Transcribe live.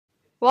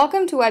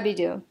Welcome to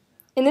Webydo.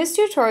 In this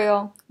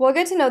tutorial, we'll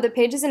get to know the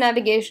Pages and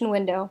Navigation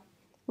window,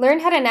 learn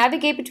how to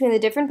navigate between the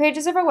different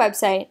pages of our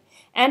website,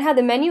 and how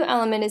the menu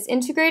element is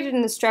integrated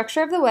in the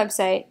structure of the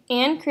website,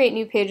 and create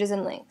new pages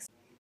and links.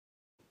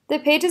 The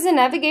Pages and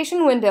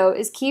Navigation window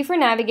is key for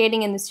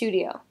navigating in the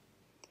studio.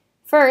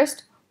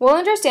 First, we'll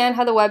understand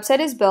how the website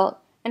is built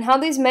and how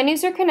these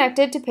menus are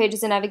connected to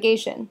Pages and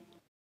Navigation.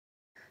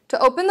 To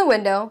open the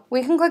window,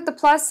 we can click the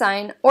plus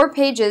sign or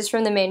Pages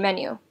from the main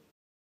menu.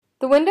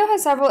 The window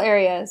has several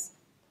areas.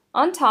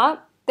 On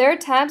top, there are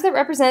tabs that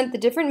represent the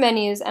different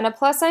menus and a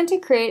plus sign to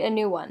create a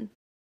new one.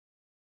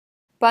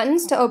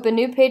 Buttons to open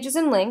new pages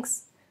and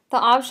links, the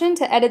option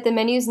to edit the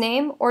menu's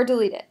name or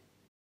delete it.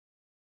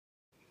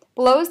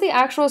 Below is the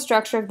actual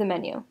structure of the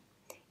menu.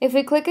 If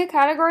we click a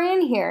category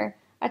in here,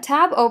 a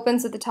tab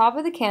opens at the top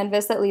of the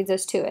canvas that leads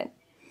us to it,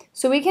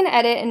 so we can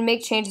edit and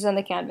make changes on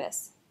the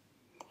canvas.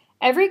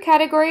 Every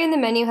category in the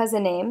menu has a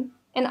name,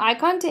 an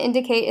icon to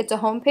indicate it's a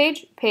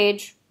homepage,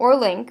 page, or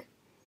link,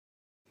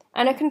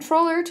 and a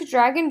controller to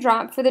drag and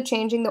drop for the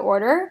changing the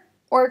order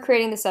or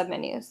creating the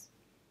submenus.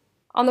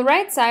 On the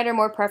right side are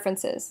more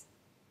preferences.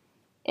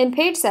 In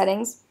page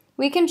settings,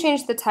 we can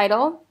change the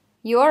title,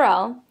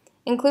 URL,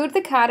 include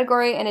the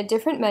category in a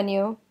different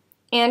menu,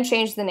 and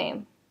change the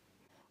name.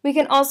 We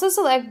can also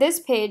select this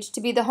page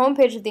to be the home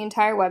page of the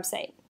entire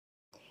website.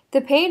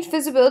 The page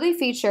visibility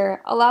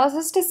feature allows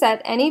us to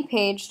set any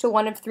page to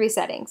one of three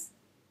settings.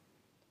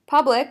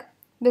 Public,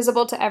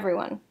 visible to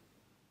everyone.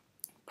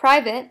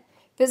 Private,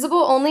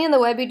 visible only in the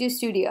Webydo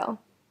Studio.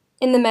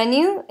 In the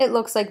menu, it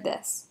looks like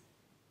this.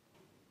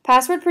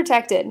 Password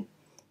protected,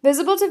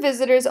 visible to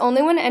visitors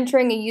only when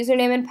entering a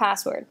username and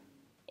password,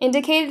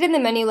 indicated in the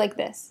menu like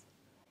this.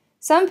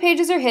 Some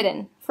pages are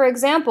hidden. For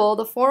example,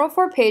 the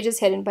 404 page is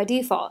hidden by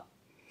default.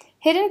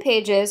 Hidden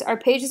pages are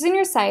pages in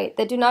your site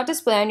that do not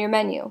display on your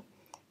menu.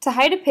 To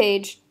hide a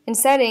page, in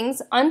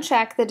Settings,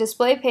 uncheck the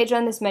Display Page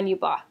on this menu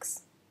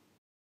box.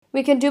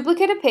 We can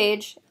duplicate a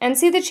page and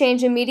see the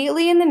change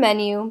immediately in the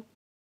menu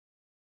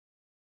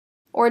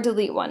or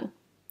delete one.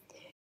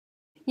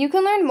 You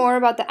can learn more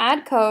about the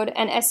Add Code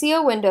and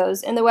SEO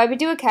windows in the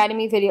Webydo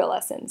Academy video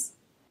lessons.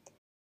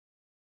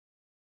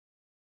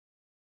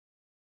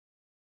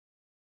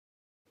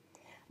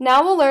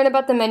 Now we'll learn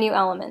about the menu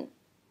element.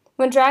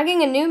 When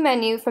dragging a new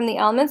menu from the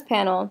Elements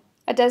panel,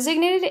 a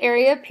designated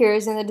area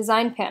appears in the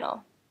Design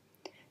panel.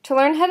 To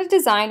learn how to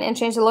design and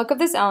change the look of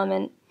this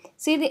element,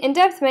 see the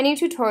in-depth menu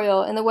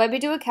tutorial in the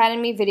Webydo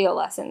Academy video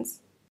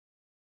lessons.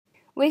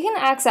 We can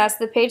access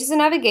the Pages and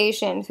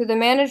Navigation through the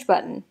Manage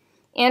button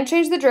and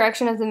change the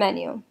direction of the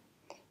menu.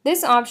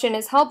 This option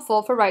is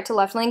helpful for right to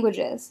left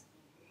languages.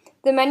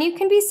 The menu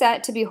can be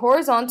set to be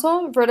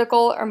horizontal,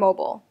 vertical, or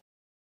mobile.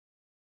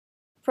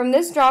 From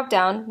this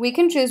drop-down, we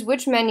can choose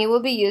which menu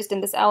will be used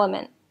in this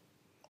element.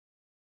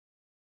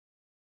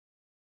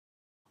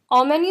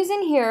 All menus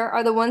in here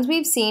are the ones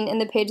we've seen in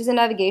the Pages and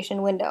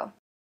Navigation window.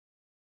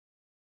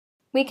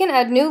 We can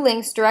add new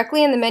links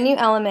directly in the menu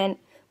element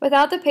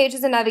without the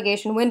Pages and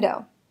Navigation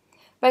window.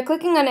 By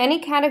clicking on any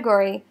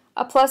category,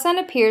 a plus sign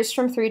appears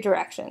from three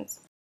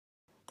directions.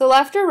 The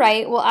left or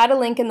right will add a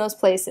link in those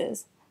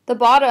places. The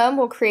bottom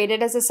will create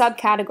it as a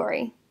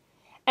subcategory.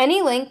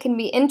 Any link can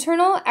be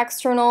internal,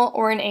 external,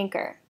 or an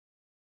anchor.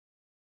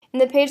 In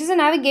the Pages and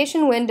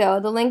Navigation window,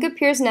 the link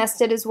appears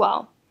nested as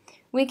well.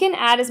 We can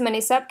add as many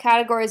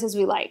subcategories as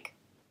we like.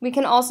 We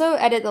can also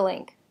edit the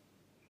link.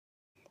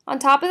 On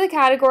top of the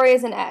category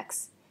is an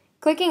X.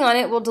 Clicking on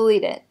it will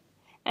delete it.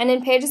 And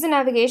in Pages and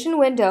Navigation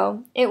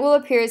window, it will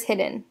appear as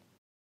hidden.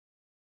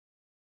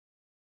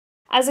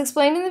 As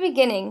explained in the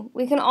beginning,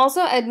 we can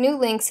also add new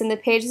links in the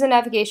Pages and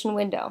Navigation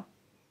window.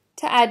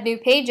 To add new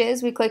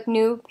pages, we click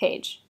New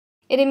Page.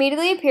 It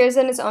immediately appears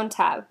in its own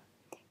tab.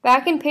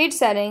 Back in Page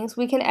Settings,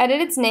 we can edit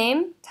its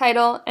name,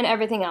 title, and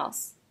everything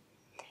else.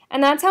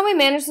 And that's how we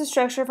manage the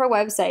structure of our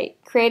website,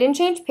 create and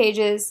change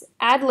pages,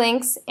 add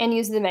links, and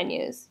use the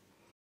menus.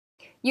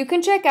 You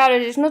can check out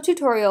additional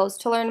tutorials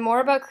to learn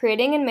more about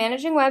creating and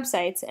managing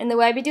websites in the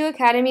Webydo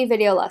Academy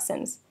video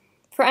lessons.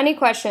 For any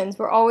questions,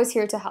 we're always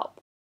here to help.